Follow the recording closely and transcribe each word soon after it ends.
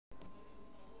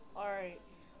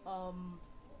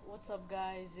What's up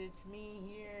guys, it's me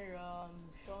here,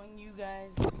 showing you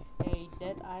guys a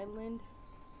Dead Island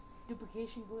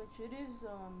duplication glitch. It is,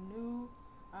 new.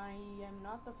 I am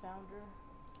not the founder.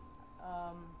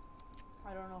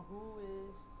 I don't know who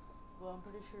is, but I'm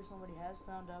pretty sure somebody has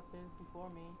found out this before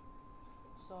me.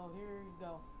 So here you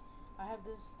go. I have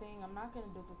this thing. I'm not gonna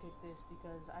duplicate this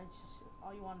because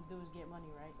all you want to do is get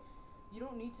money, right? You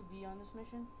don't need to be on this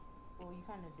mission. Well, you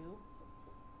kind of do,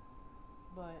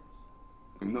 but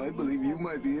And I believe you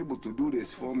might be able to do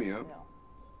this for me, huh?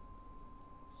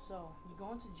 So you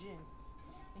go into gin,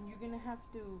 and you're gonna have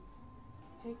to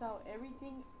take out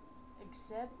everything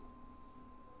except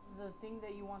the thing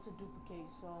that you want to duplicate.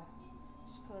 So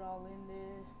just put all in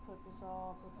this, put this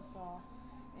all,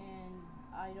 and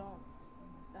I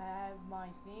have my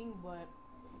thing, but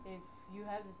if you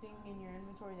have the thing in your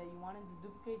inventory that you wanted to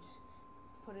duplicate, just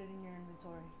put it in your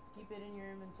inventory. Keep it in your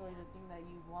inventory, the thing that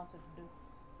you wanted to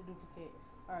duplicate.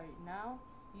 Alright, now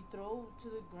you throw to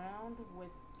the ground with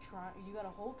you got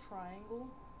a whole triangle,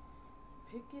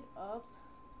 pick it up,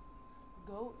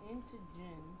 go into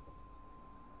gin,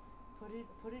 put it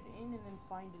in, and then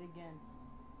find it again.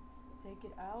 Take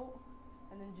it out,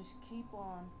 and then just keep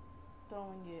on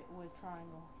throwing it with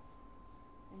triangle,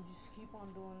 and just keep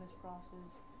on doing this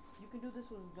process. You can do this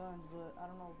with guns, but I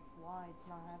don't know why it's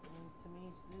not happening to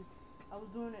me. I was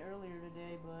doing it earlier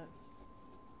today, but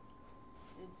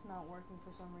it's not working for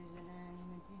some reason. And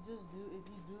if you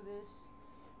do this,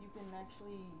 you can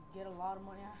actually get a lot of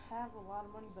money. I have a lot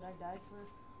of money, but I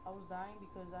was dying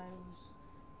because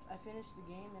I finished the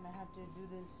game and I had to do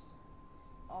this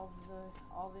all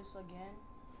this again,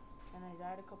 and I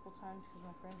died a couple times because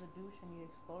my friend's a douche and he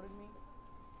exploded me.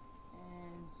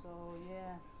 And so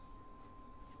yeah,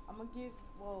 I'm gonna give,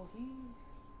 well, he's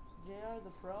JR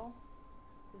the Pro.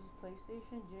 This is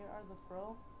PlayStation. JR the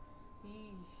Pro.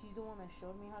 He's the one that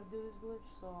showed me how to do this glitch.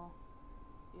 So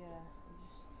yeah,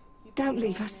 just keep Don't on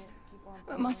leave doing us. it, keep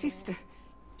on My doing sister, it,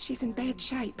 she's in bad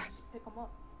shape. just pick them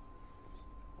up,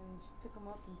 and just pick them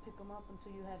up and pick them up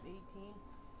until you have 18.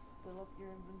 Fill up your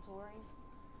inventory,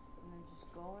 and then just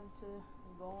go and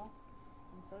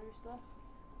sell your stuff.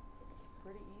 It's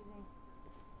pretty easy.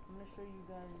 I'm gonna show you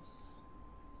guys.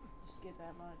 Just get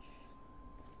that much.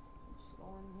 Just go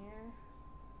in here,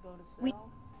 go to sell,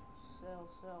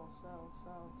 sell.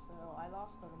 I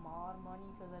lost a lot of money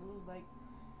because I lose, like,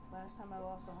 last time I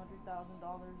lost $100,000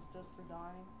 just for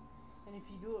dying. And if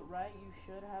you do it right, you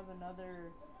should have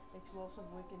another explosive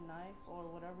wicked knife or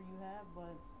whatever you have,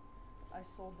 but I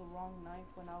sold the wrong knife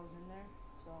when I was in there,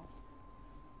 so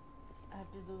I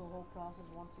have to do the whole process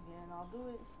once again. I'll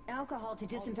do it. Alcohol to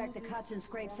disinfect the cuts and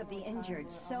scrapes of the injured.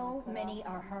 So many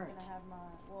are hurt.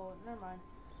 Well, never mind.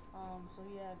 So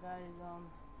yeah, guys,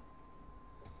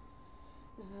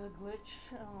 this is a glitch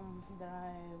that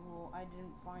I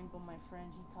didn't find, but my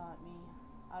friend, he taught me.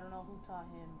 I don't know who taught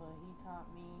him, but he taught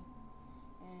me.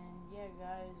 And yeah,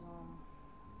 guys,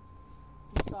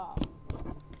 peace out.